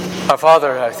Our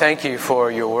Father, I thank you for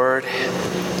your word.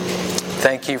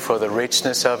 Thank you for the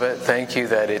richness of it. Thank you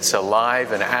that it's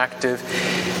alive and active.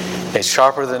 It's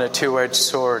sharper than a two-edged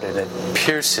sword, and it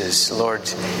pierces, Lord,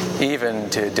 even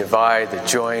to divide the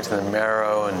joint and the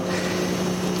marrow.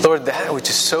 And Lord, that which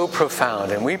is so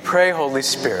profound. And we pray, Holy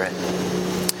Spirit,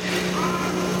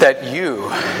 that you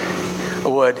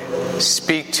would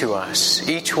speak to us,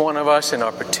 each one of us in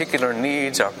our particular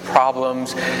needs, our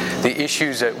problems, the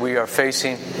issues that we are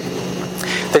facing,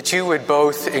 that you would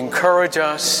both encourage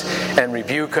us and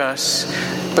rebuke us,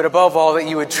 but above all, that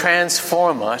you would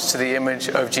transform us to the image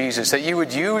of Jesus, that you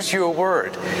would use your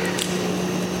word.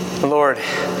 Lord,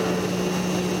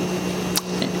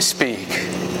 speak,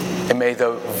 and may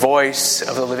the voice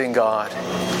of the living God,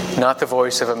 not the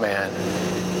voice of a man,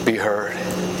 be heard.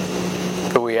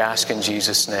 But we ask in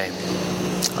Jesus' name.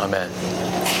 Amen.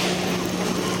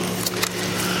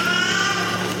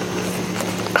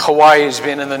 Hawaii has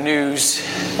been in the news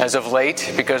as of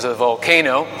late because of the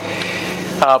volcano.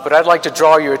 But I'd like to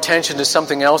draw your attention to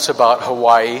something else about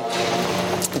Hawaii.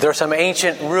 There are some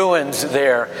ancient ruins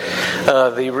there.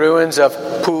 The ruins of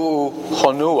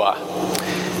Pu'uhonua.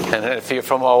 And if you're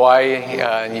from Hawaii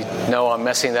and you know I'm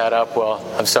messing that up, well,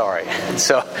 I'm sorry.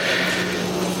 So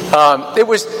it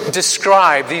was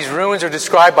described, these ruins are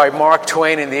described by Mark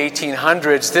Twain in the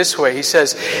 1800s this way. He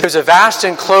says, it was a vast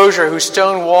enclosure whose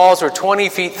stone walls were 20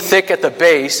 feet thick at the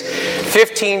base,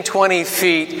 20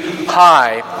 feet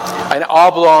high, an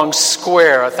oblong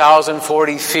square,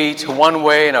 1,040 feet one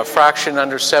way and a fraction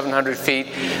under 700 feet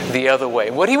the other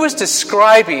way. What he was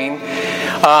describing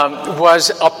was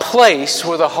a place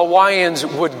where the Hawaiians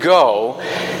would go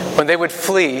when they would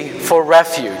flee for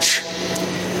refuge.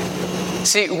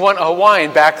 See, one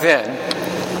Hawaiian back then,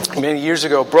 many years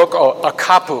ago, broke a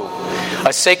kapu,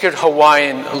 a sacred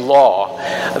Hawaiian law.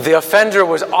 The offender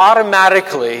was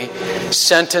automatically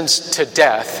sentenced to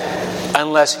death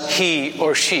unless he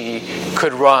or she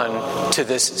could run to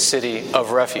this city of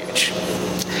refuge.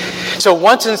 So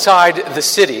once inside the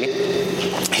city,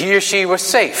 he or she was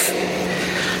safe,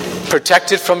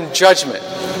 protected from judgment.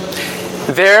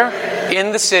 There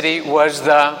in the city was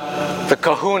the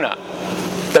kahuna,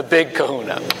 the big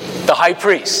kahuna, the high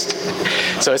priest.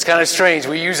 So it's kind of strange.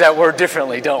 We use that word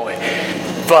differently, don't we?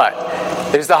 But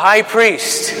there's the high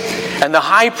priest. And the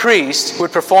high priest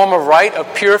would perform a rite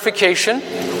of purification,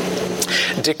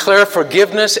 declare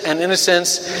forgiveness and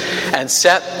innocence, and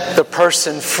set the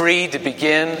person free to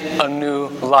begin a new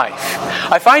life.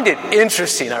 I find it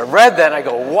interesting. I read that and I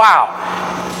go, wow.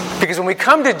 Because when we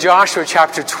come to Joshua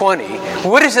chapter 20,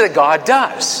 what is it that God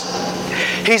does?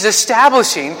 He's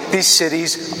establishing these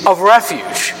cities of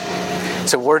refuge.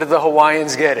 So where did the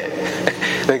Hawaiians get it?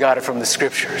 They got it from the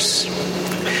scriptures.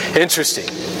 Interesting.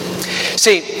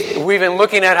 See, we've been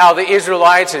looking at how the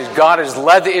Israelites, God has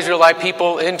led the Israelite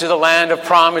people into the land of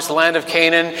promise, the land of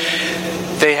Canaan.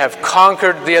 They have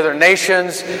conquered the other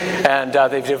nations, and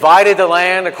they've divided the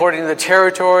land according to the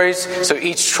territories. So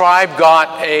each tribe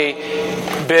got a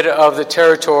bit of the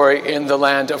territory in the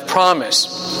land of promise.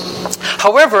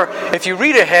 However, if you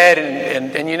read ahead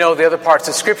and you know the other parts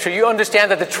of Scripture, you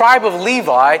understand that the tribe of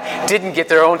Levi didn't get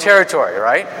their own territory,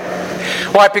 right?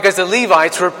 Why? Because the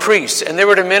Levites were priests, and they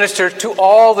were to minister to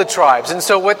all the tribes. And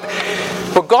so what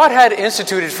God had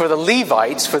instituted for the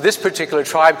Levites, for this particular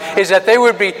tribe, is that there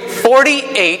would be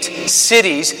 48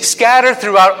 cities scattered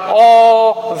throughout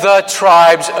all the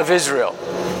tribes of Israel,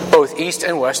 both east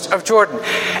and west of Jordan.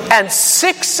 And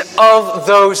 6 of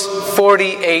those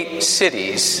 48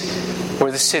 cities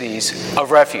were the cities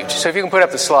of refuge. So if you can put up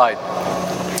the slide.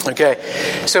 Okay,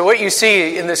 so what you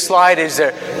see in this slide is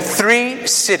there 3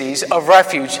 cities of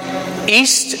refuge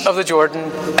east of the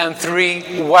Jordan and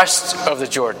 3 west of the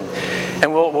Jordan.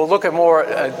 And we'll look at more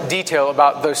detail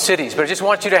about those cities. But I just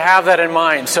want you to have that in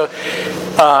mind. So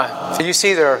you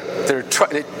see they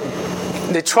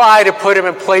try to put them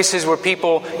in places where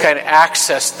people can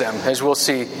access them, as we'll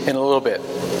see in a little bit.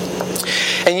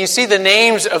 And you see the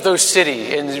names of those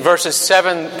cities in verses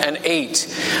 7 and 8.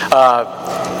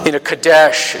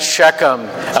 Kadesh, Shechem,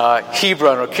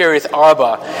 Hebron, or Kiriath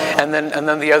Arba, and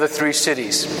then the other 3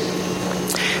 cities.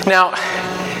 Now,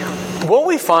 what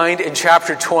we find in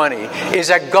chapter 20 is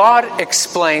that God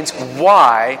explains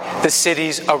why the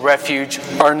cities of refuge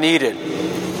are needed.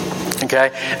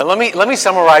 Okay, and let me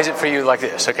summarize it for you like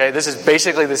this. Okay, this is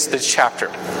basically this chapter,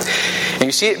 and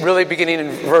you see it really beginning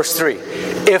in verse 3.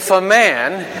 If a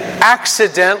man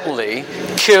accidentally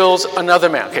kills another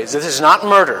man, okay, this is not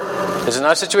murder. This is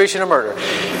not a situation of murder.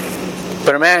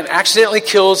 But a man accidentally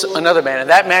kills another man, and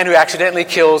that man who accidentally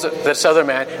kills this other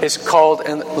man is called,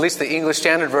 in at least the English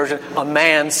Standard Version, a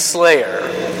manslayer.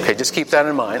 Okay, Okay, just keep that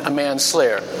in mind. A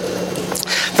manslayer.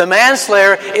 The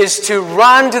manslayer is to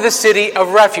run to the city of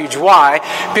refuge. Why?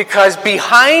 Because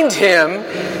behind him,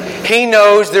 he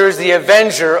knows there is the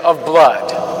avenger of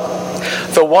blood.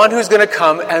 The one who's going to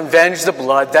come and avenge the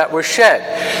blood that was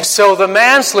shed. So the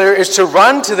manslayer is to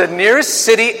run to the nearest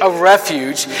city of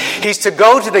refuge. He's to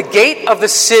go to the gate of the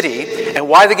city. And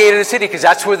why the gate of the city? Because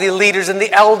that's where the leaders and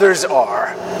the elders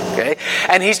are. Okay?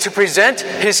 And he's to present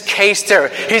his case there.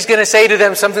 He's going to say to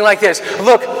them something like this.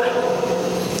 Look,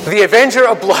 the avenger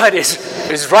of blood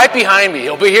is right behind me.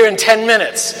 He'll be here in 10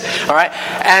 minutes. All right?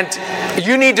 And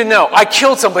you need to know, I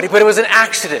killed somebody, but it was an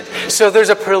accident. So there's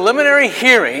a preliminary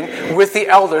hearing with the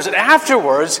elders. And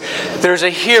afterwards, there's a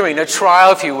hearing, a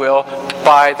trial, if you will,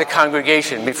 by the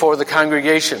congregation, before the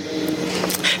congregation.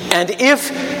 And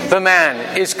if the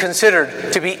man is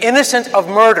considered to be innocent of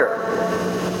murder,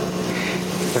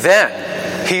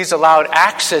 then he's allowed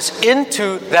access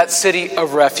into that city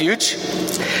of refuge.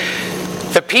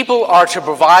 The people are to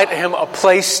provide him a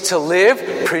place to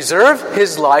live, preserve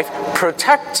his life,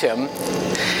 protect him,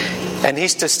 and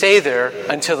he's to stay there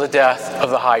until the death of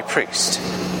the high priest.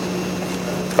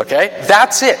 Okay?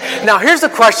 That's it. Now, here's the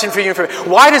question for you.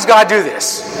 Why does God do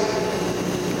this?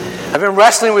 I've been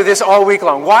wrestling with this all week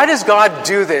long. Why does God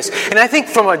do this? And I think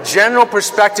from a general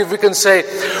perspective, we can say,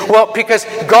 well, because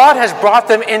God has brought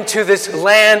them into this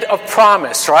land of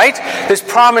promise, right? This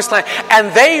promised land.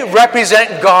 And they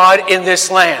represent God in this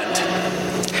land.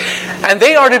 And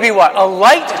they are to be what? A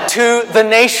light to the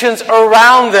nations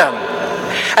around them.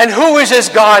 And who is this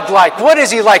God like? What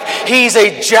is he like? He's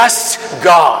a just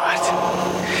God.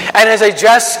 And as a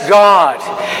just God,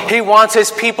 he wants his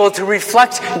people to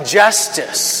reflect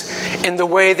justice in the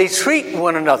way they treat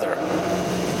one another.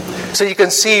 So you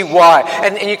can see why.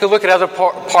 And you can look at other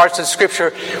parts of Scripture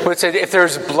where it says if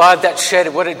there's blood that's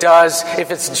shed, what it does, if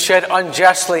it's shed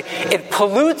unjustly, it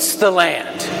pollutes the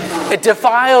land. It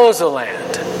defiles the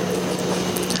land.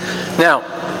 Now,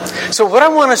 so what I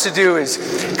want us to do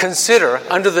is consider,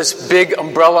 under this big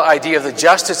umbrella idea of the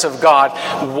justice of God,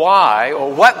 why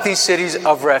or what these cities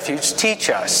of refuge teach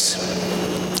us.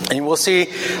 And we'll see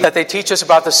that they teach us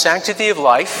about the sanctity of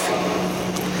life,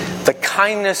 the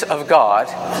kindness of God,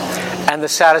 and the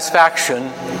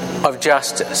satisfaction of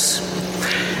justice.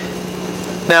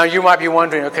 Now, you might be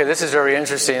wondering, okay, this is very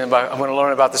interesting. I'm going to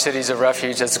learn about the cities of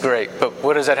refuge. That's great. But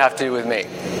what does that have to do with me?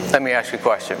 Let me ask you a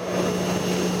question.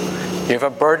 You ever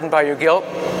burdened by your guilt?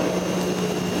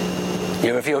 You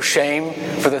ever feel shame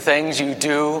for the things you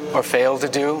do or fail to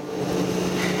do?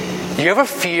 You ever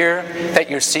fear that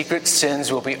your secret sins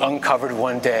will be uncovered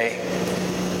one day?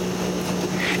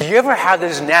 You ever have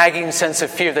this nagging sense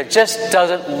of fear that just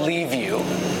doesn't leave you?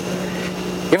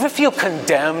 You ever feel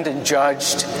condemned and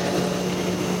judged?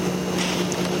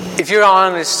 If you're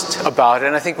honest about it,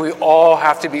 and I think we all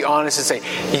have to be honest and say,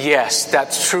 yes,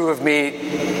 that's true of me,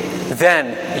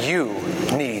 then you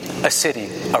need a city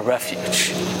of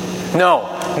refuge. No,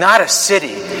 not a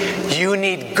city. You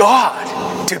need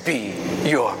God to be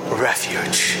your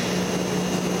refuge.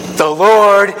 The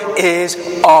Lord is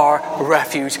our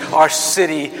refuge, our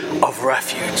city of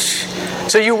refuge.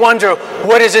 So you wonder,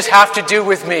 what does this have to do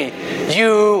with me?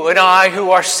 You and I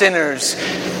who are sinners.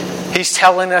 He's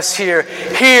telling us here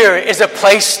is a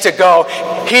place to go.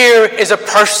 Here is a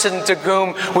person to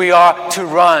whom we are to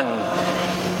run.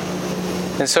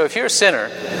 And so if you're a sinner,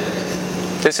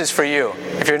 this is for you.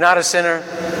 If you're not a sinner,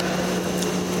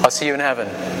 I'll see you in heaven.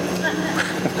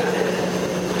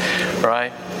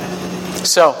 Right?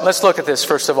 So let's look at this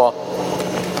first of all.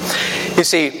 You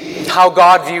see, how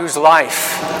God views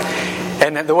life.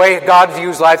 And the way God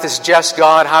views life, this just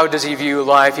God, how does he view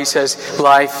life? He says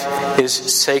life is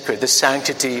sacred, the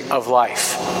sanctity of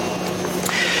life.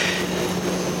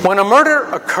 When a murder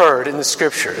occurred in the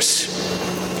Scriptures,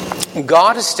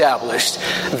 God established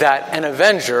that an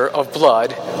avenger of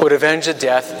blood would avenge the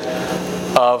death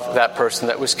of that person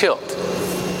that was killed.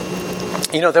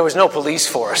 You know, there was no police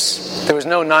force. There was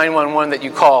no 911 that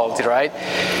you called, right?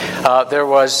 There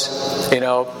was,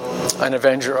 an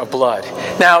avenger of blood.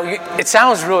 Now, it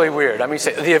sounds really weird. I mean,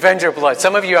 say, the avenger of blood.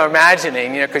 Some of you are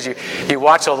imagining, because you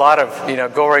watch a lot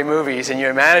of, gory movies, and you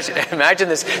imagine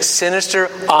this sinister,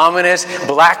 ominous,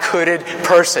 black-hooded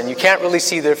person. You can't really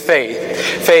see their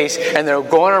face, and they're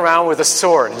going around with a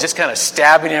sword and just kind of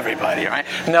stabbing everybody, right?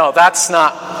 No, that's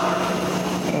not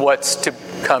what's to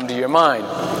come to your mind.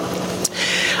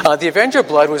 The avenger of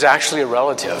blood was actually a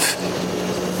relative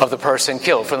of the person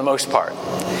killed, for the most part.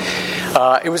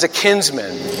 It was a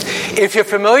kinsman. If you're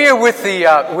familiar with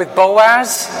with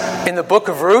Boaz in the book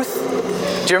of Ruth,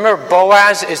 do you remember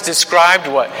Boaz is described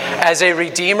as a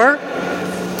redeemer?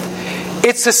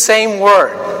 It's the same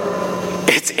word.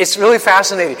 It's really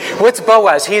fascinating. What's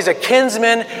Boaz? He's a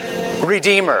kinsman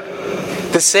redeemer.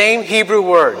 The same Hebrew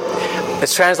word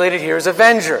that's translated here as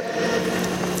avenger.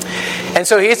 And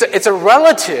so it's a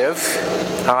relative,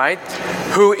 all right,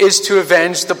 who is to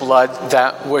avenge the blood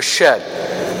that was shed.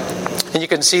 And you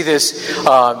can see this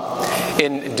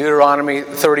in Deuteronomy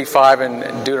 35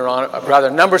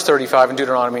 and Numbers 35 and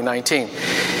Deuteronomy 19.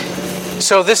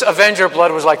 So this avenger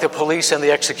blood was like the police and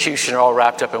the executioner all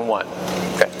wrapped up in one.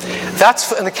 Okay.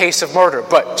 That's in the case of murder.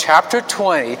 But chapter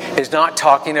 20 is not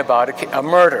talking about a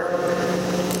murder.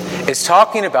 It's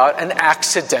talking about an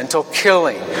accidental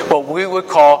killing, what we would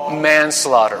call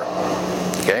manslaughter.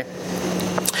 Okay?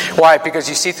 Why? Because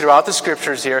you see throughout the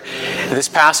scriptures here, this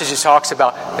passage talks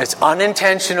about it's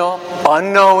unintentional,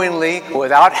 unknowingly,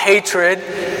 without hatred.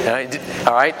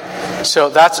 All right? So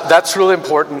that's really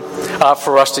important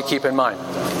for us to keep in mind.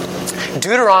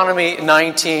 Deuteronomy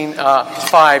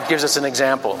 19:5 gives us an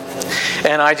example.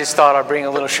 And I just thought I'd bring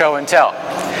a little show and tell.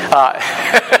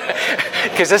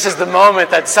 Because this is the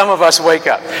moment that some of us wake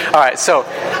up. All right, so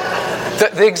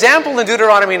the example in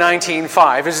Deuteronomy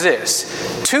 19:5 is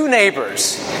this. Two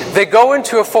neighbors, they go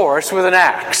into a forest with an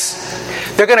axe.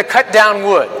 They're going to cut down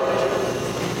wood.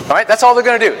 All right, that's all they're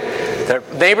going to do. They're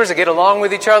neighbors that get along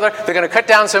with each other. They're going to cut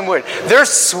down some wood. They're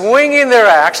swinging their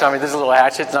axe. I mean, this is a little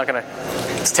hatchet. It's not going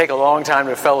to take a long time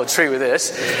to fell a tree with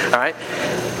this. All right,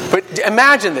 but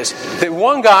imagine this. The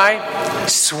one guy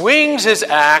swings his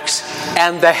axe,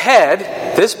 and the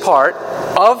head, this part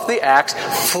of the axe,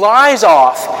 flies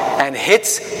off and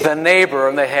hits the neighbor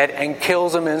on the head and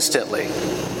kills him instantly.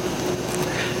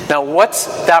 Now, what's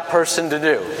that person to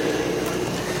do?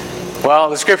 Well,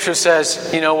 the scripture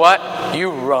says, you know what?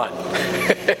 You run.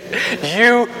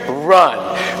 You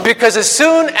run. Because as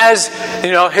soon as,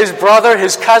 his brother,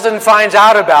 his cousin finds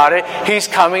out about it, he's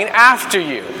coming after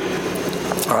you.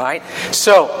 All right?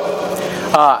 So,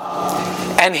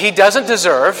 and he doesn't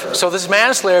deserve, so this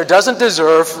manslayer doesn't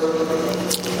deserve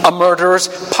a murderer's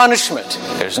punishment.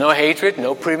 There's no hatred,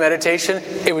 no premeditation.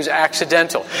 It was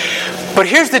accidental. But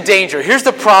here's the danger. Here's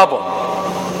the problem.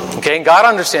 Okay, and God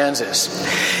understands this.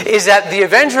 Is that the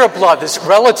avenger of blood, this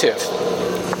relative,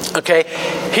 okay,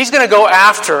 he's going to go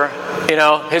after,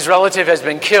 his relative has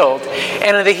been killed.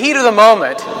 And in the heat of the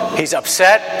moment, he's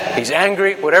upset, he's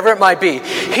angry, whatever it might be.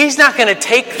 He's not going to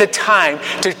take the time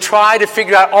to try to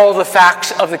figure out all the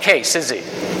facts of the case, is he?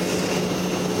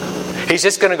 He's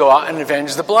just going to go out and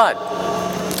avenge the blood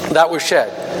that was shed.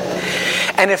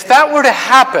 And if that were to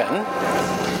happen,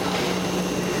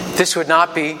 this would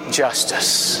not be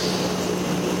justice.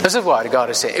 This is what God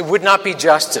is saying. It would not be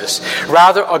justice.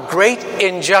 Rather, a great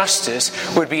injustice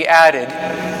would be added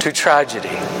to tragedy.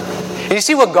 And you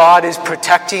see what God is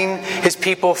protecting his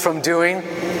people from doing?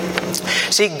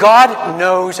 See, God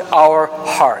knows our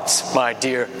hearts, my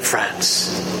dear friends.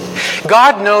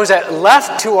 God knows that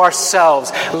left to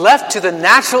ourselves, left to the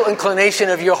natural inclination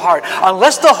of your heart,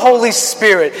 unless the Holy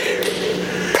Spirit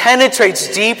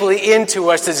penetrates deeply into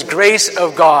us, this grace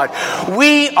of God,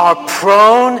 we are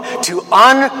prone to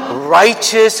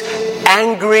unrighteous,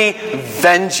 angry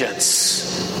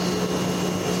vengeance.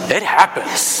 It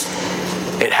happens.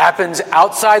 It happens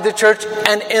outside the church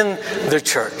and in the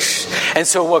church. And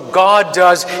so what God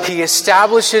does, he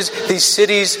establishes these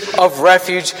cities of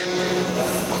refuge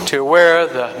to where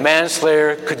the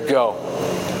manslayer could go.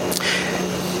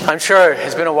 I'm sure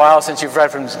it's been a while since you've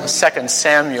read from 2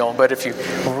 Samuel, but if you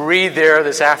read there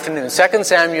this afternoon, 2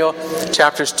 Samuel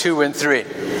chapters 2 and 3,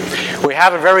 we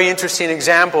have a very interesting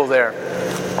example there.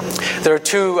 There are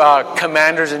two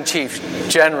commanders-in-chief,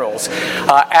 generals.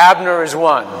 Abner is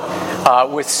one,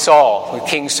 with Saul, with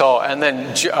King Saul, and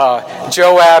then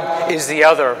Joab is the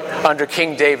other under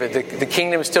King David. The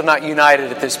kingdom is still not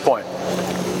united at this point.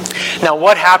 Now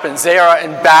what happens? They are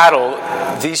in battle.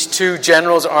 These two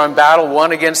generals are in battle,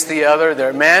 one against the other.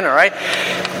 They're men, all right?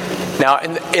 Now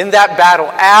in that battle,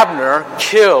 Abner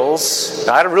kills,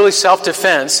 out of really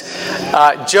self-defense,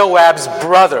 Joab's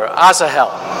brother,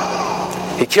 Asahel.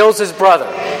 He kills his brother.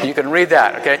 You can read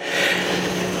that, okay?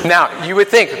 Now, you would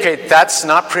think, okay, that's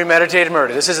not premeditated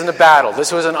murder. This isn't a battle.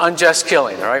 This was an unjust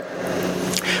killing, all right?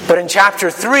 But in chapter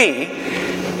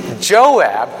 3,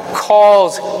 Joab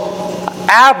calls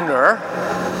Abner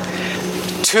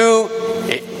to,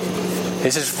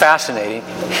 this is fascinating,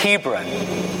 Hebron.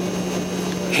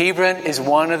 Hebron is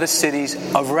one of the cities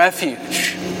of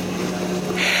refuge.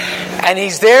 And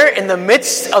he's there in the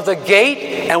midst of the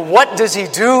gate, and what does he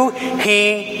do?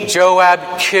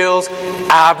 Joab kills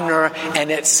Abner, and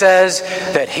it says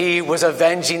that he was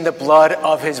avenging the blood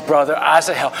of his brother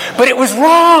Asahel. But it was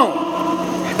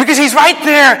wrong, because he's right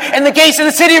there in the gates of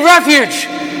the city of refuge.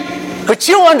 But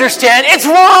you understand it's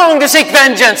wrong to seek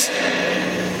vengeance.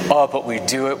 Oh, but we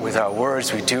do it with our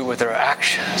words. We do it with our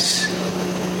actions.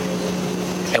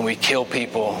 And we kill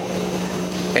people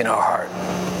in our heart.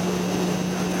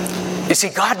 You see,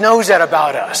 God knows that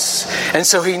about us. And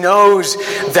so he knows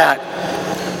that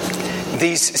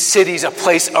these cities, a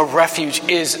place of refuge,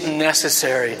 is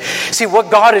necessary. See, what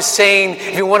God is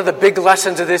saying, one of the big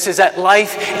lessons of this is that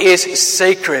life is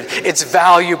sacred. It's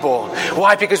valuable.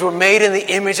 Why? Because we're made in the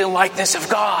image and likeness of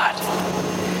God.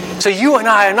 So you and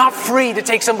I are not free to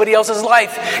take somebody else's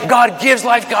life. God gives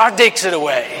life, God takes it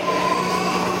away.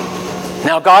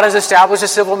 Now, God has established a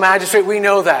civil magistrate, we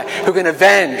know that, who can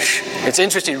avenge. It's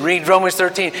interesting, read Romans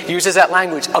 13, uses that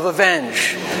language of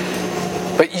avenge.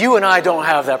 But you and I don't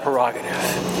have that prerogative.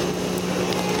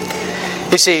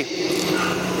 You see,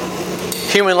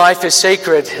 human life is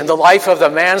sacred, and the life of the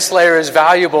manslayer is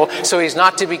valuable, so he's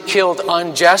not to be killed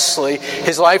unjustly.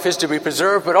 His life is to be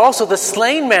preserved, but also the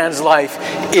slain man's life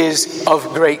is of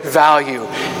great value.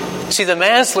 See, the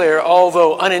manslayer,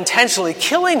 although unintentionally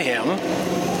killing him,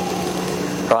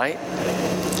 right?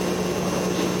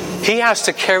 He has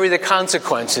to carry the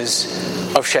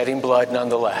consequences of shedding blood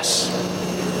nonetheless.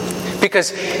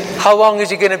 Because how long is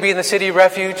he going to be in the city of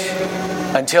refuge?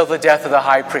 Until the death of the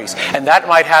high priest. And that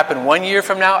might happen 1 year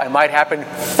from now. It might happen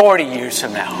 40 years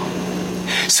from now.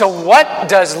 So what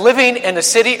does living in a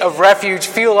city of refuge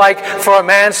feel like for a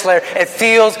manslayer? It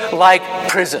feels like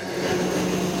prison.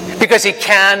 Because he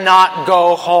cannot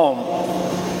go home.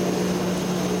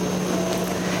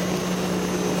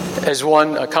 As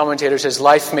one commentator says,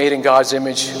 life made in God's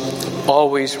image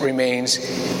always remains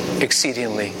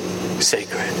exceedingly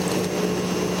sacred.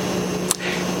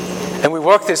 And we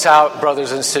work this out,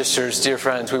 brothers and sisters, dear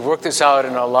friends. We work this out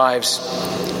in our lives.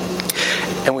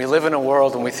 And we live in a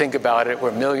world, when we think about it,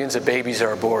 where millions of babies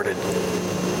are aborted.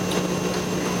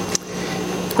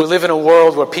 We live in a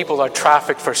world where people are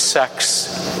trafficked for sex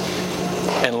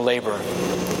and labor.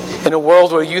 In a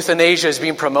world where euthanasia is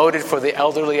being promoted for the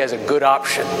elderly as a good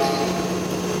option.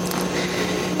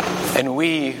 And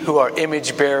we, who are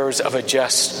image bearers of a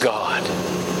just God,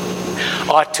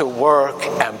 ought to work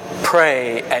and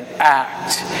pray and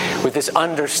act with this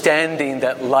understanding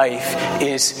that life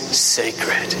is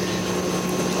sacred.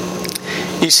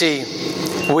 You see,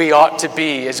 we ought to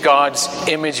be, as God's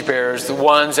image bearers, the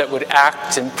ones that would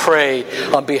act and pray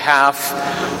on behalf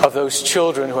of those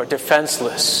children who are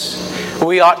defenseless.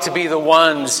 We ought to be the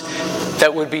ones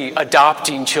that would be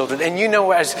adopting children. And and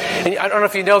I don't know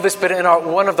if you know this, but in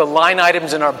one of the line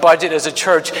items in our budget as a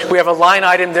church, we have a line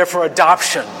item there for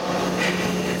adoption.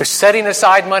 We're setting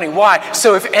aside money. Why?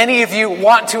 So if any of you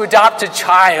want to adopt a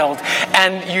child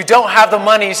and you don't have the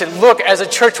money, you said, look, as a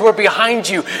church, we're behind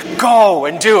you. Go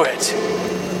and do it.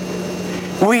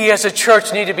 We as a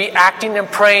church need to be acting and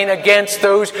praying against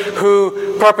those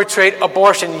who perpetrate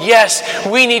abortion. Yes,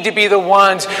 we need to be the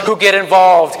ones who get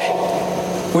involved.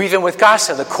 Even with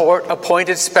GASA, the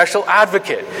court-appointed special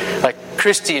advocate, like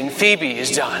Christy and Phoebe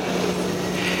has done.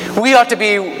 We ought to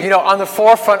be, on the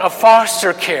forefront of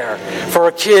foster care for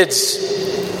our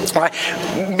kids, right?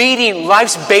 Meeting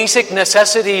life's basic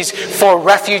necessities for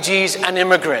refugees and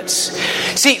immigrants.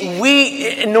 See,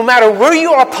 no matter where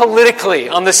you are politically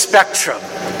on the spectrum,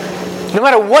 no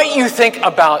matter what you think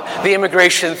about the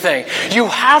immigration thing, you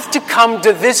have to come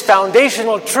to this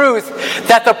foundational truth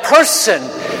that the person,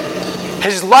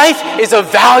 his life is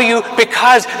of value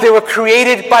because they were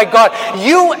created by God.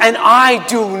 You and I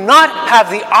do not have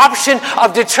the option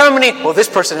of determining, well, this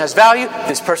person has value,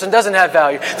 this person doesn't have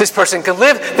value. This person can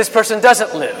live, this person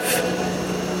doesn't live.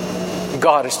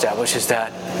 God establishes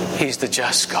that. He's the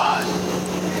just God.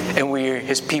 And we,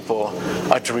 his people,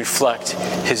 are to reflect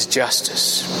his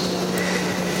justice.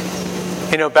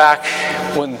 Back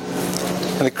when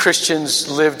the Christians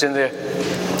lived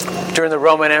during the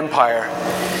Roman Empire,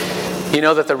 you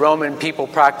know that the Roman people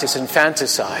practice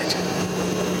infanticide.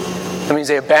 That means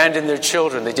they abandon their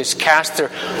children. They just cast their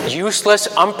useless,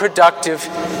 unproductive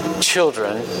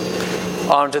children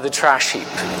onto the trash heap.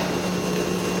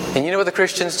 And you know what the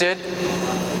Christians did?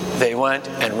 They went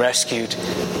and rescued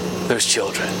those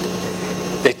children.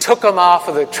 They took them off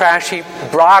of the trash heap,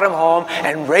 brought them home,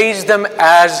 and raised them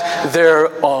as their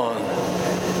own.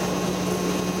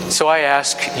 So I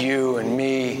ask you and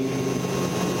me,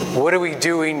 what are we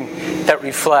doing that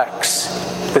reflects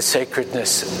the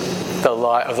sacredness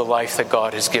of the life that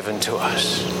God has given to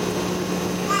us?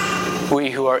 We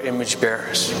who are image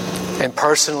bearers. And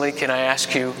personally, can I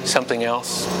ask you something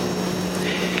else?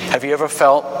 Have you ever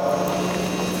felt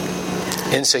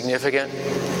insignificant?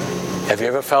 Have you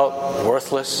ever felt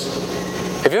worthless?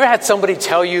 Have you ever had somebody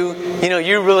tell you,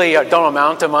 you really don't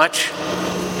amount to much?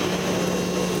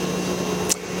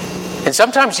 And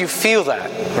sometimes you feel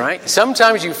that, right?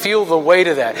 Sometimes you feel the weight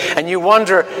of that. And you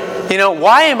wonder,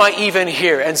 why am I even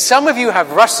here? And some of you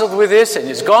have wrestled with this and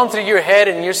it's gone through your head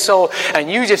and your soul and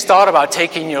you just thought about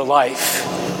taking your life.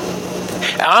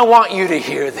 And I want you to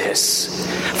hear this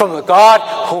from the God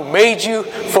who made you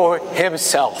for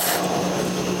himself.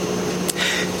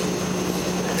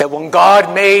 That when God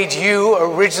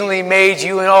originally made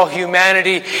you and all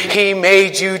humanity, he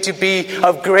made you to be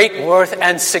of great worth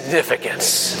and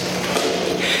significance.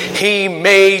 He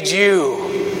made you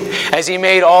as he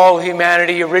made all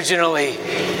humanity originally.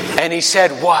 And he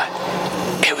said what?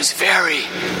 It was very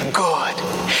good.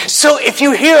 So if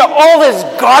you hear all this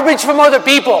garbage from other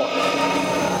people,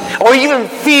 or even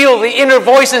feel the inner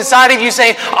voice inside of you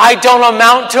saying, I don't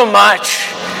amount to much,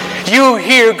 you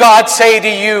hear God say to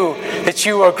you that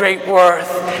you are great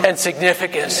worth and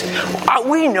significance.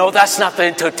 We know that's not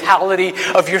the totality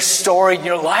of your story in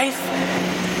your life,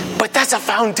 but that's a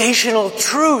foundational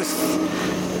truth.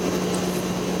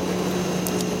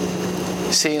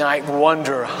 See, and I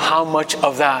wonder how much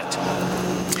of that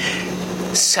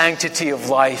sanctity of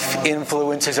life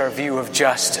influences our view of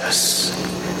justice.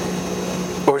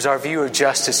 Or is our view of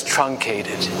justice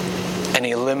truncated and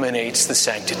eliminates the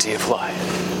sanctity of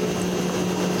life?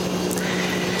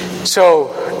 So,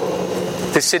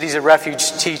 the cities of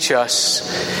refuge teach us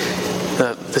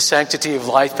the sanctity of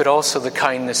life, but also the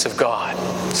kindness of God,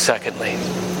 secondly.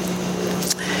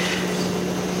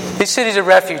 These cities of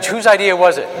refuge, whose idea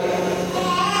was it?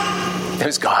 It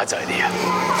was God's idea.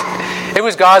 It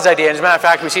was God's idea. As a matter of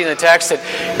fact, we see in the text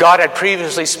that God had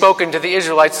previously spoken to the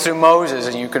Israelites through Moses,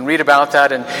 and you can read about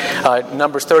that in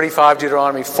Numbers 35,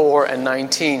 Deuteronomy 4, and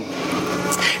 19.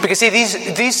 Because see,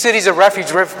 these cities of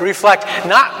refuge reflect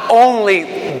not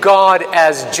only God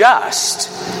as just,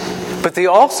 but they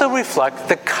also reflect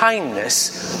the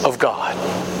kindness of God.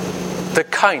 The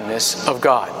kindness of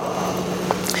God.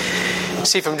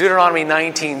 See, from Deuteronomy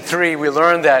 19:3, we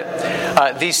learn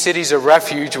that these cities of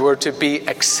refuge were to be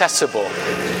accessible.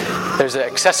 There's an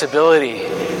accessibility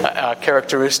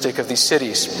characteristic of these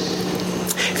cities.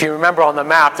 If you remember on the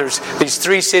map, there's these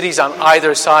 3 cities on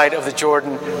either side of the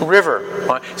Jordan River.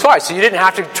 That's why. So you didn't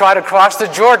have to try to cross the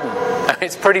Jordan. I mean,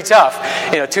 it's pretty tough.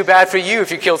 Too bad for you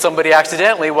if you kill somebody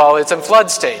accidentally while it's in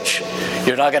flood stage.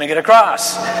 You're not going to get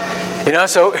across.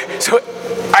 So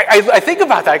I think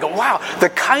about that. I go, wow, the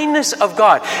kindness of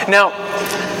God. Now,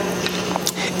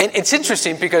 and it's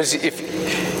interesting because if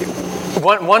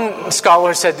one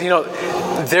scholar said,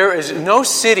 there is no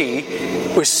city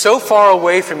was so far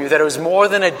away from you that it was more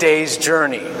than a day's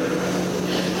journey.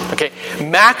 Okay,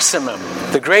 maximum,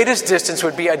 the greatest distance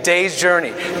would be a day's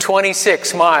journey,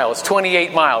 26 miles,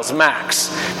 28 miles max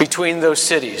between those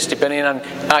cities, depending on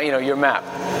your map.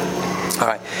 All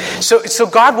right. So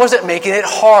God wasn't making it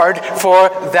hard for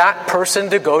that person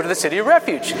to go to the city of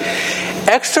refuge.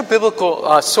 Extra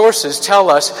biblical sources tell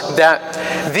us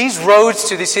that these roads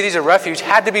to the cities of refuge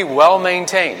had to be well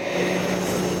maintained.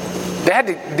 They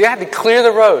had to clear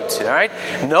the roads, all right?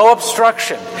 No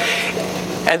obstruction.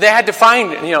 And they had to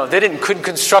find, couldn't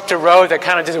construct a road that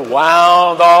kind of just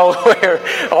wound all the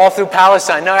way, all through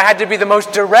Palestine. No, it had to be the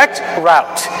most direct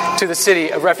route to the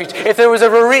city of refuge. If there was a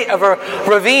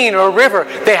ravine or a river,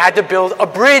 they had to build a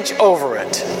bridge over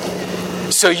it.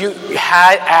 So you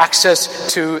had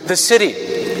access to the city.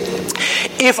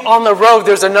 If on the road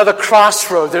there's another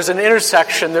crossroad, there's an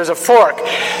intersection, there's a fork,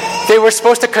 they were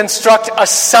supposed to construct a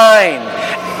sign,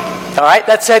 all right,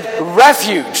 that said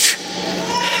refuge,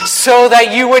 so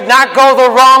that you would not go the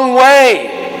wrong way.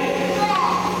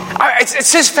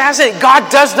 It's just fascinating.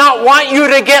 God does not want you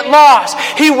to get lost.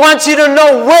 He wants you to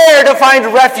know where to find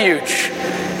refuge.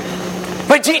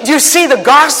 But do you see the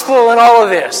gospel in all of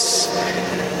this?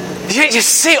 You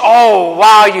see, oh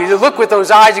wow, you look with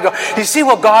those eyes, you go, you see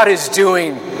what God is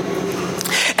doing.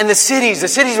 And the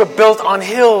cities were built on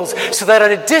hills so that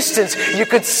at a distance you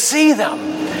could see them.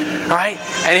 All right?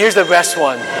 And here's the best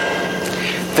one.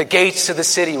 The gates of the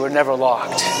city were never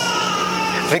locked.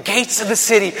 The gates of the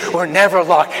city were never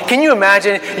locked. Can you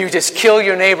imagine you just kill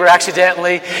your neighbor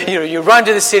accidentally? You run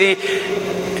to the city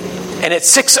and it's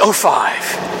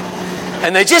 6:05.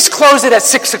 And they just close it at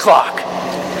 6 o'clock.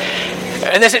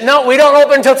 And they said, no, we don't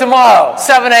open until tomorrow,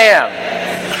 7 a.m.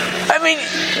 I mean,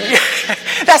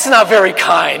 that's not very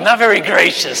kind, not very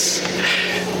gracious.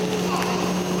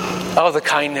 Oh, the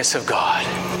kindness of God.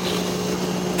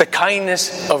 The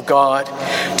kindness of God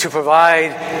to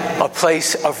provide a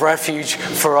place of refuge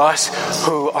for us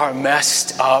who are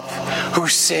messed up, who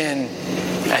sin,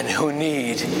 and who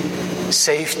need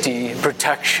safety and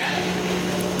protection.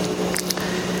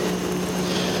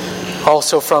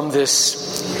 Also from this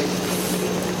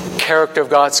character of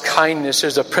God's kindness,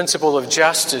 there's a principle of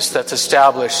justice that's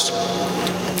established.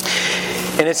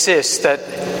 And it's this, that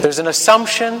there's an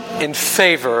assumption in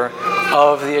favor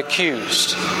of the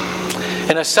accused.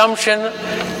 An assumption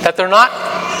that they're not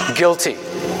guilty,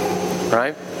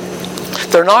 right?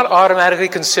 They're not automatically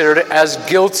considered as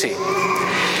guilty.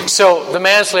 So the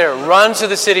manslayer runs to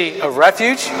the city of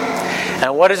refuge.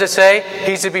 And what does it say?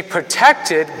 He's to be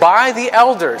protected by the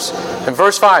elders. In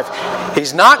verse 5,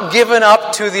 he's not given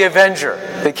up to the avenger.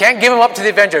 They can't give him up to the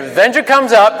avenger. If the avenger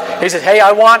comes up, he says, hey,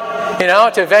 I want,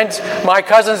 to avenge my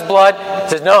cousin's blood. He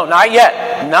says, no, not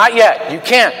yet. Not yet. You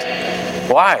can't.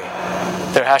 Why?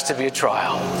 There has to be a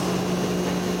trial.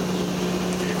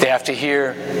 They have to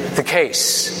hear the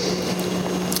case.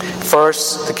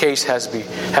 First, the case has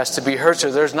to be heard.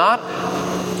 So there's not,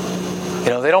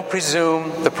 they don't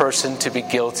presume the person to be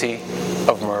guilty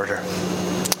of murder.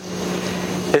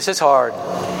 This is hard.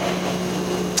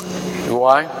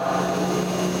 Why?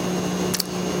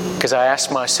 Because I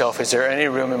ask myself, is there any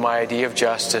room in my idea of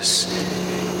justice?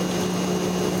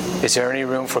 Is there any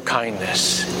room for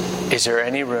kindness? Is there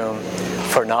any room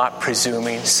for not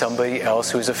presuming somebody else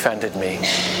who's offended me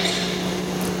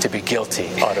to be guilty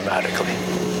automatically?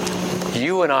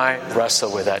 You and I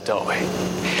wrestle with that, don't we?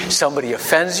 Somebody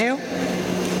offends you,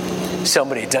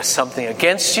 somebody does something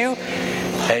against you,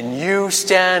 and you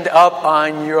stand up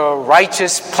on your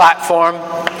righteous platform,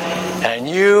 and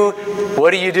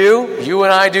what do? You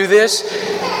and I do this.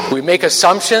 We make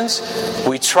assumptions,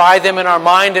 we try them in our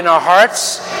mind and our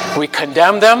hearts, we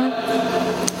condemn them,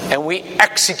 and we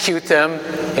execute them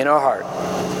in our heart.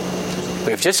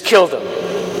 We've just killed them.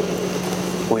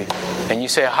 And you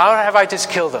say, how have I just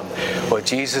killed them? Well,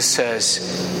 Jesus says,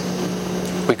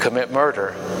 we commit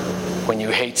murder when you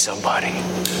hate somebody.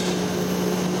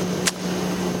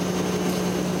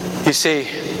 You see,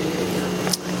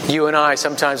 you and I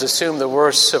sometimes assume the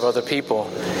worst of other people.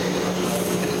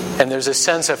 And there's a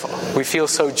sense of, we feel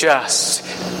so just.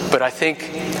 But I think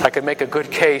I could make a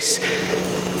good case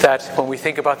that when we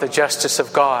think about the justice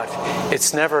of God,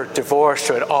 it's never divorced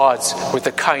or at odds with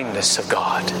the kindness of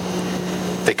God.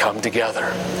 They come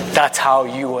together. That's how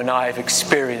you and I have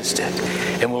experienced it.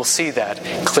 And we'll see that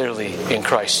clearly in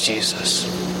Christ Jesus.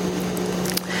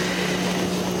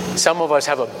 Some of us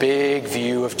have a big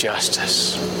view of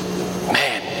justice.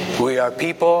 Man, we are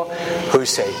people who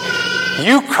say,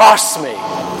 you crossed me.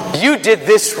 You did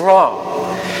this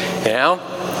wrong.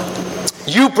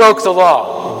 You broke the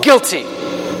law. Guilty.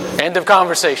 End of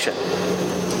conversation.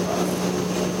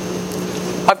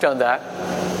 I've done that.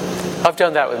 I've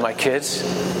done that with my kids.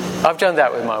 I've done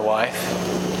that with my wife.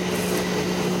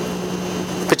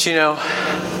 But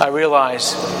I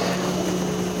realize,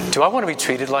 do I want to be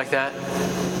treated like that?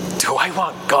 Do I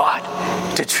want God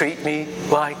to treat me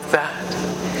like that?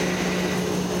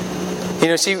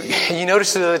 You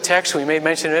notice in the text, we may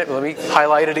mention it, let me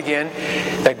highlight it again,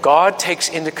 that God takes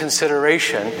into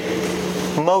consideration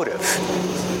motive.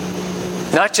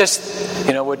 Not just,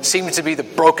 what seems to be the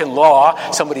broken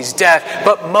law, somebody's death,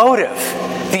 but motive,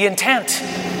 the intent.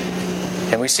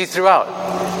 And we see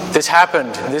throughout, this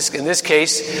happened. In this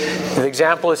case, the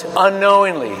example is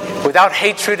unknowingly, without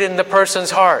hatred in the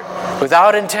person's heart,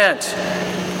 without intent.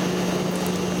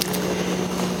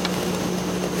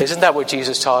 Isn't that what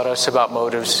Jesus taught us about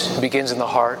motives? It begins in the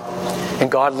heart. And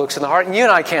God looks in the heart. And you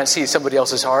and I can't see somebody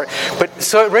else's heart. But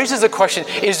so it raises the question,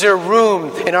 is there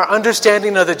room in our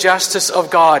understanding of the justice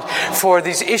of God for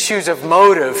these issues of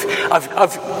motive,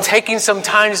 of taking some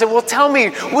time to say, well, tell me,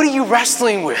 what are you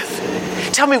wrestling with?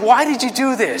 Tell me, why did you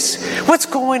do this? What's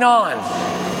going on?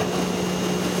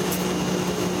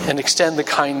 And extend the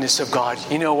kindness of God.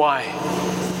 You know why?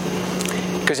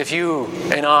 Because if you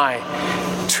and I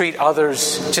treat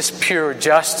others just pure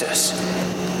justice,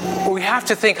 we have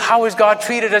to think, how has God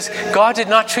treated us? God did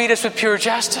not treat us with pure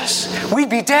justice. We'd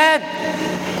be dead.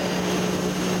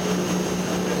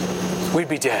 We'd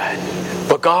be dead.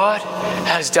 But God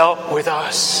has dealt with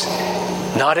us,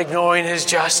 not ignoring His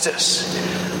justice.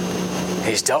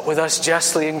 He's dealt with us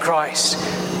justly in Christ,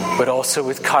 but also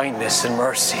with kindness and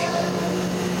mercy.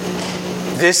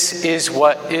 This is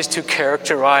what is to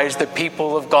characterize the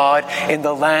people of God in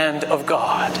the land of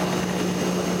God.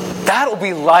 That'll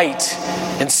be light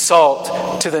and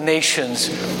salt to the nations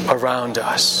around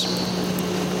us.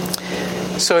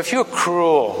 So if you're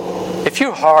cruel, if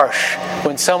you're harsh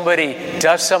when somebody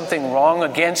does something wrong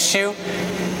against you,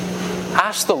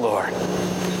 ask the Lord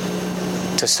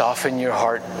to soften your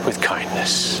heart with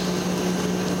kindness,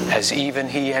 as even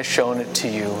He has shown it to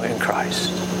you in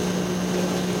Christ.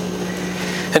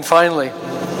 And finally,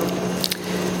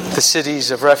 the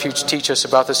cities of refuge teach us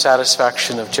about the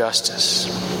satisfaction of justice.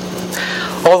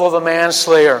 Although the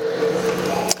manslayer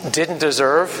didn't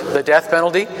deserve the death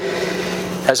penalty,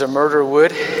 as a murderer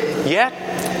would, yet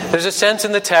there's a sense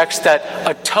in the text that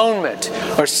atonement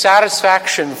or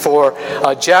satisfaction for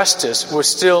justice was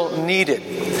still needed.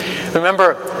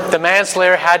 Remember, the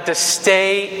manslayer had to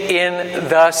stay in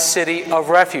the city of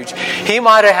refuge. He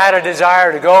might have had a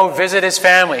desire to go visit his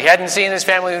family. He hadn't seen his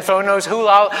family in who knows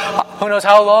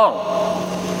how long.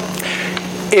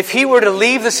 If he were to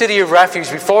leave the city of refuge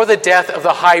before the death of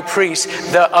the high priest,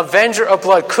 the avenger of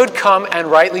blood could come and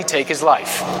rightly take his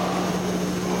life.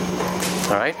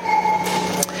 All right?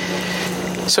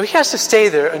 So he has to stay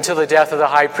there until the death of the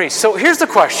high priest. So here's the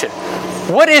question.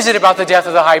 What is it about the death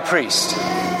of the high priest?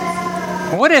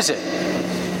 What is it?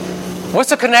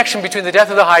 What's the connection between the death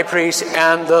of the high priest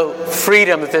and the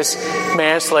freedom that this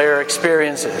manslayer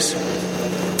experiences?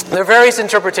 There are various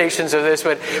interpretations of this,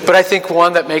 but I think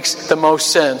one that makes the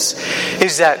most sense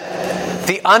is that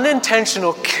the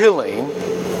unintentional killing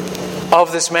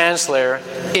of this manslayer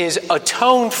is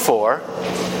atoned for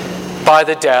by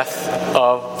the death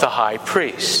of the high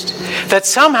priest. That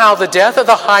somehow the death of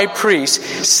the high priest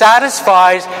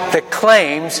satisfies the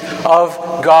claims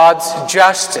of God's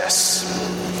justice.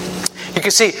 You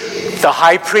can see, the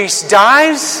high priest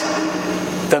dies,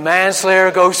 the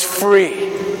manslayer goes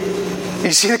free.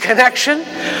 You see the connection?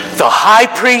 The high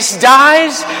priest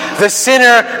dies, the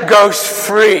sinner goes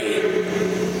free.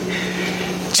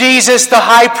 Jesus, the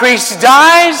high priest,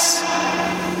 dies,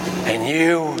 and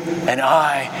you and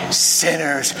I,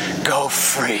 sinners, go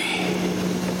free.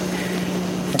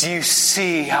 Do you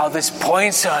see how this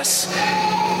points us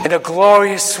in a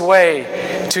glorious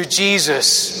way to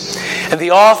Jesus? And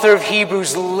the author of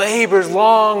Hebrews labors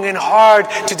long and hard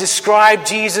to describe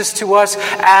Jesus to us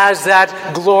as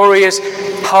that glorious,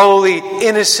 holy,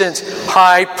 innocent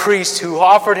high priest who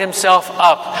offered himself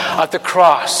up at the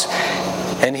cross.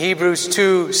 In Hebrews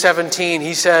 2:17,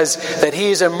 he says that he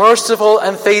is a merciful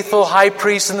and faithful high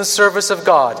priest in the service of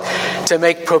God to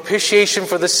make propitiation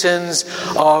for the sins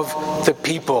of the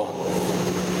people.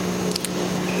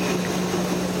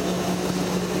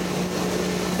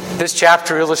 This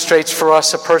chapter illustrates for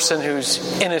us a person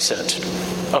who's innocent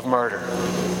of murder.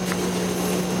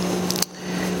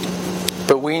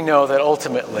 But we know that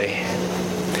ultimately,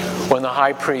 when the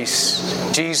high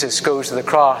priest, Jesus, goes to the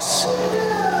cross,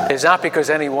 it's not because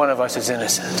any one of us is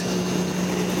innocent.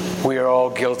 We are all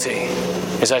guilty.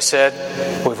 As I said,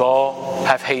 we've all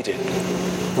have hated.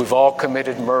 We've all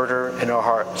committed murder in our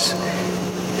hearts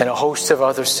and a host of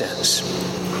other sins.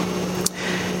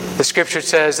 The scripture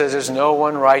says that there's no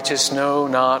one righteous, no,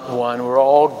 not one. We're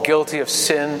all guilty of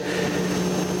sin.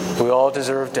 We all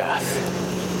deserve death.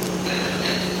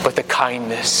 But the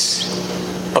kindness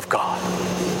of God.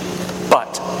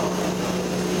 But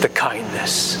the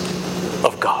kindness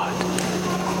of God.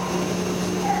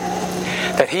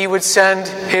 That he would send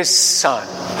his Son,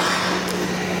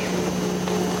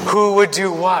 who would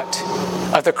do what?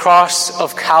 At the cross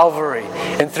of Calvary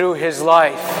and through his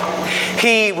life,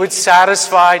 he would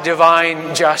satisfy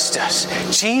divine justice.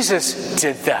 Jesus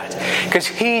did that because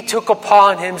he took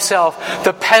upon himself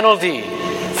the penalty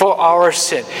for our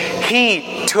sin.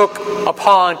 He took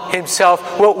upon himself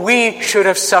what we should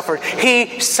have suffered.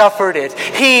 He suffered it.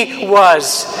 His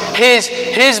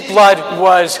blood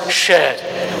was shed.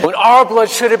 When our blood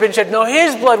should have been shed, no,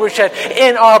 his blood was shed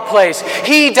in our place.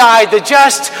 He died, the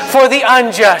just for the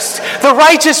unjust, the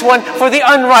righteous one for the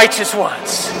unrighteous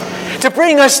ones, to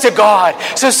bring us to God,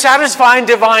 so satisfying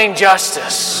divine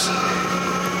justice.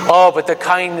 Oh, but the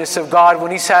kindness of God,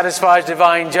 when he satisfies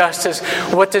divine justice,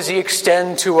 what does he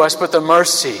extend to us but the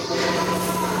mercy?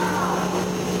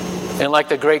 And like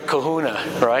the great kahuna,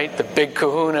 right? The big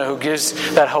kahuna who gives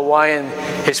that Hawaiian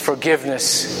his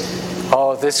forgiveness.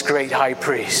 Oh, this great high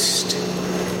priest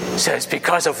says,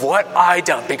 because of what I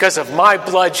done, because of my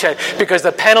bloodshed, because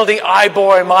the penalty I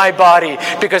bore in my body,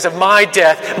 because of my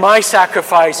death, my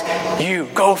sacrifice, you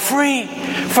go free,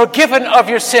 forgiven of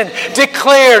your sin,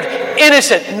 declared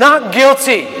innocent, not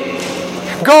guilty.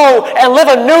 Go and live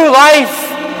a new life.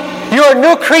 You're a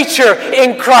new creature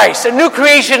in Christ, a new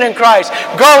creation in Christ.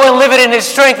 Go and live it in his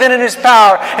strength and in his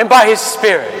power and by his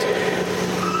Spirit.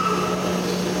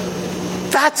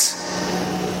 That's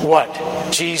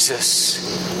what Jesus,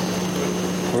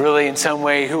 really in some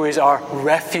way, who is our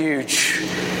refuge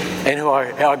and who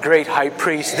are our great high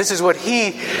priest, this is what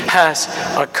he has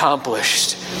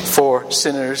accomplished for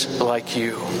sinners like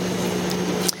you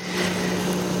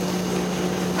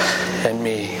and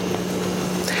me.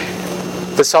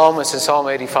 The psalmist in Psalm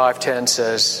 85:10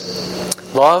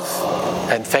 says, love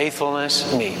and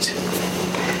faithfulness meet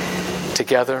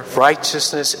together,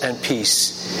 righteousness and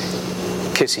peace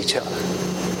kiss each other.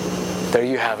 There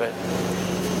you have it.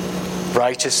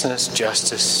 Righteousness,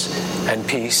 justice, and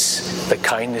peace, the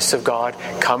kindness of God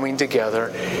coming together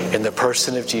in the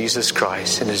person of Jesus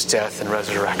Christ in his death and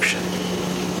resurrection.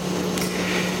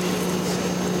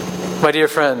 My dear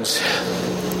friends,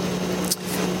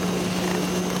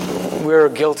 we're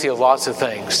guilty of lots of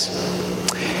things.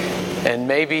 And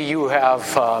maybe you have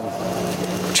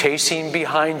chasing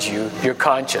behind you your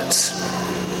conscience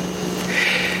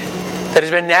that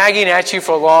has been nagging at you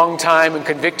for a long time and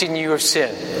convicting you of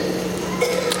sin.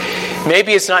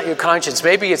 Maybe it's not your conscience.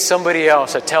 Maybe it's somebody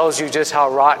else that tells you just how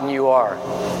rotten you are.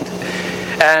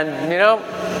 And,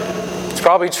 it's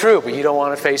probably true, but you don't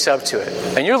want to face up to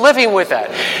it. And you're living with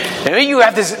that. Maybe you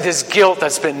have this guilt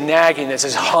that's been nagging, that's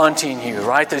just haunting you,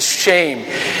 right? This shame.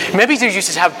 Maybe you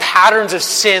just have patterns of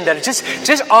sin that are just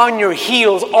on your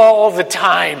heels all the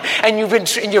time. And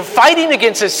you're fighting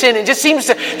against the sin. It just seems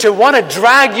to want to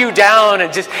drag you down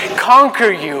and just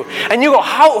conquer you. And you go,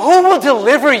 who will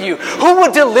deliver you? Who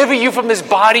will deliver you from this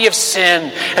body of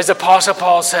sin, as the Apostle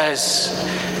Paul says?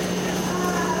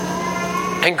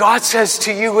 And God says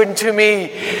to you and to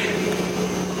me,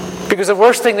 because the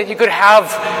worst thing that you could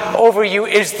have over you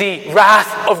is the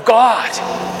wrath of God.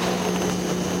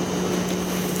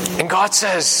 And God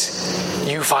says,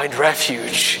 you find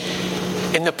refuge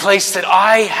in the place that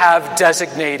I have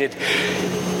designated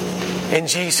in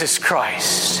Jesus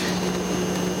Christ.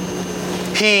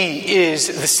 He is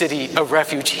the city of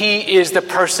refuge. He is the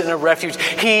person of refuge.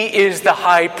 He is the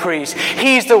high priest.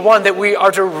 He's the one that we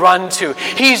are to run to.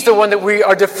 He's the one that we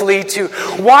are to flee to.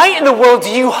 Why in the world do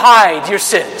you hide your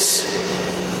sins?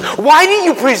 Why do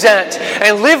you present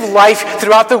and live life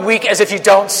throughout the week as if you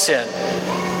don't sin?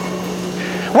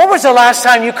 When was the last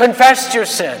time you confessed your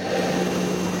sin?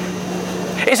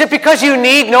 Is it because you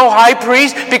need no high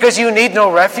priest? Because you need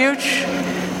no refuge?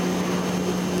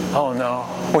 Oh no.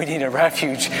 We need a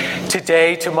refuge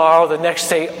today, tomorrow, the next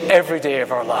day, every day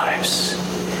of our lives.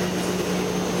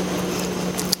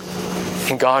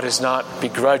 And God is not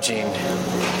begrudging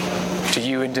to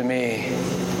you and to me.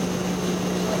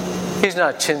 He's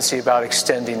not chintzy about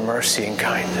extending mercy and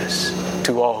kindness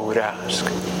to all who would ask.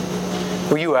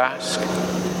 Will you ask?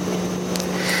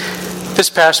 This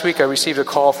past week I received a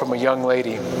call from a young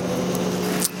lady.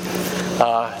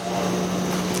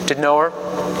 Didn't know her.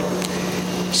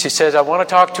 She says, I want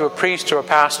to talk to a priest or a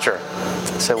pastor.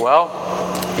 I said, well,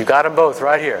 you got them both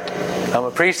right here. I'm a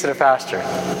priest and a pastor.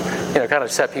 Kind of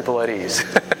set people at ease.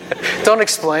 Don't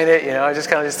explain it, I just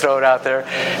kind of throw it out there.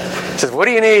 She says, what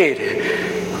do you need?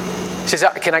 She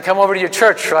says, can I come over to your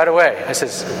church right away? I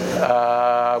says,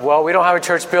 well, we don't have a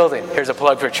church building. Here's a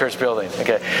plug for a church building.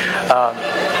 Okay.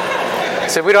 I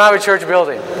said, we don't have a church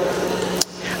building.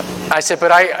 I said,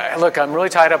 but look, I'm really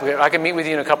tied up. I can meet with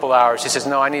you in a couple hours. She says,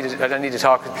 no, I need to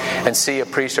talk and see a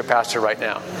priest or pastor right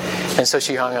now. And so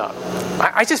she hung up.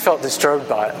 I just felt disturbed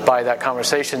by that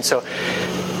conversation. So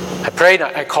I prayed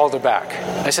and I called her back.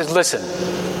 I said, listen,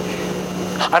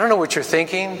 I don't know what you're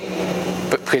thinking,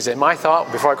 but because in my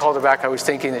thought, before I called her back, I was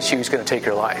thinking that she was going to take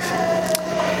her life.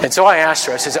 And so I asked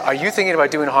her, I said, are you thinking about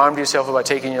doing harm to yourself, about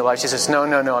taking your life? She says, no,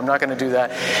 I'm not going to do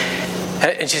that.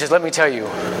 And she says, let me tell you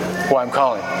why I'm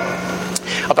calling.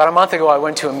 About a month ago, I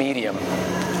went to a medium,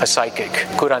 a psychic,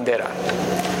 curandera.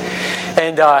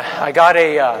 And I got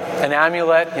an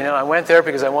amulet. I went there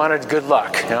because I wanted good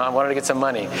luck. I wanted to get some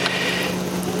money.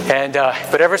 And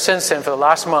but ever since then, for the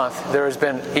last month, there has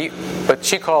been what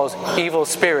she calls evil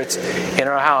spirits in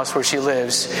her house where she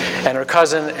lives. And her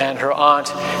cousin and her aunt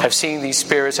have seen these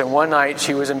spirits. And one night,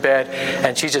 she was in bed,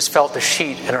 and she just felt the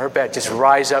sheet in her bed just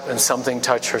rise up and something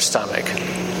touch her stomach.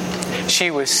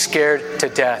 She was scared to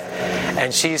death.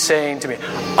 And she's saying to me,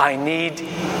 I need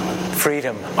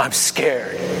freedom. I'm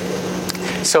scared.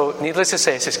 So needless to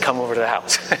say, it says, come over to the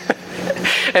house.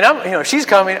 And she's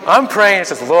coming. I'm praying. It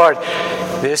says, Lord,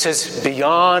 this is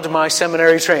beyond my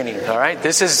seminary training. All right.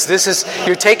 This is,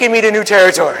 you're taking me to new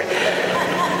territory.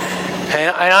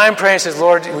 And I'm praying. It says,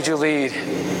 Lord, would you lead?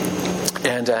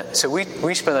 And so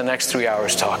we spend the next 3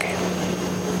 hours talking.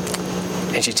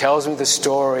 And she tells me the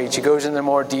story. She goes into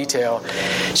more detail.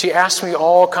 She asks me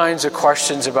all kinds of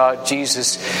questions about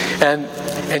Jesus.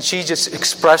 And she just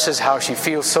expresses how she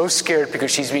feels so scared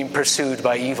because she's being pursued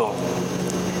by evil.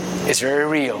 It's very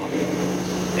real.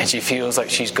 And she feels like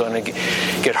she's going to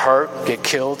get hurt, get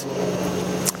killed.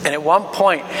 And at one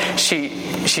point,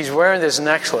 she's wearing this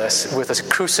necklace with a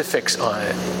crucifix on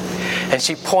it. And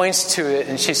she points to it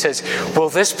and she says, will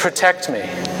this protect me?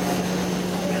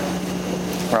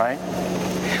 Right?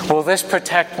 Will this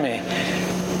protect me?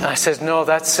 And I says, no,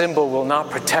 that symbol will not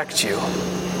protect you.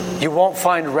 You won't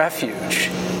find refuge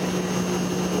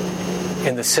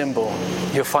in the symbol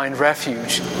You'll find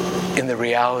refuge in the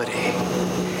reality.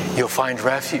 You'll find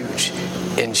refuge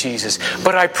in Jesus.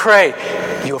 But I pray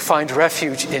you'll find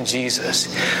refuge in Jesus.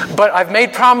 But I've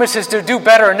made promises to do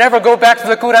better and never go back to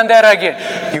the curandera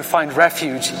again. You find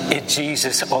refuge in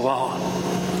Jesus alone.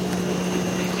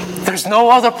 There's no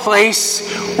other place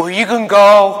where you can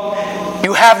go.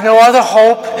 You have no other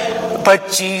hope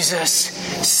but Jesus.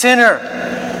 Sinner,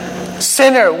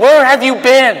 where have you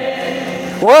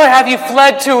been? Where have you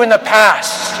fled to in the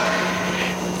past?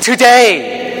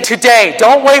 Today,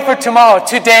 don't wait for tomorrow.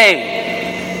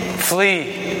 Today,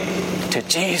 flee to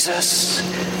Jesus.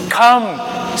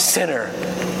 Come, sinner,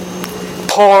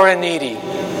 poor and needy,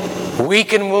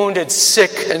 weak and wounded,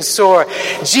 sick and sore.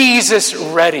 Jesus,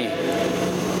 ready,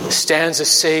 stands to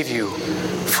save you,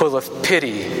 full of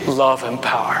pity, love, and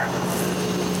power.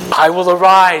 I will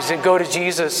arise and go to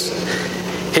Jesus.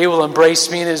 He will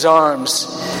embrace me in his arms.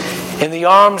 In the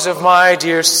arms of my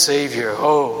dear Savior,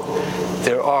 oh,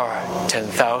 there are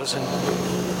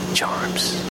 10,000 charms.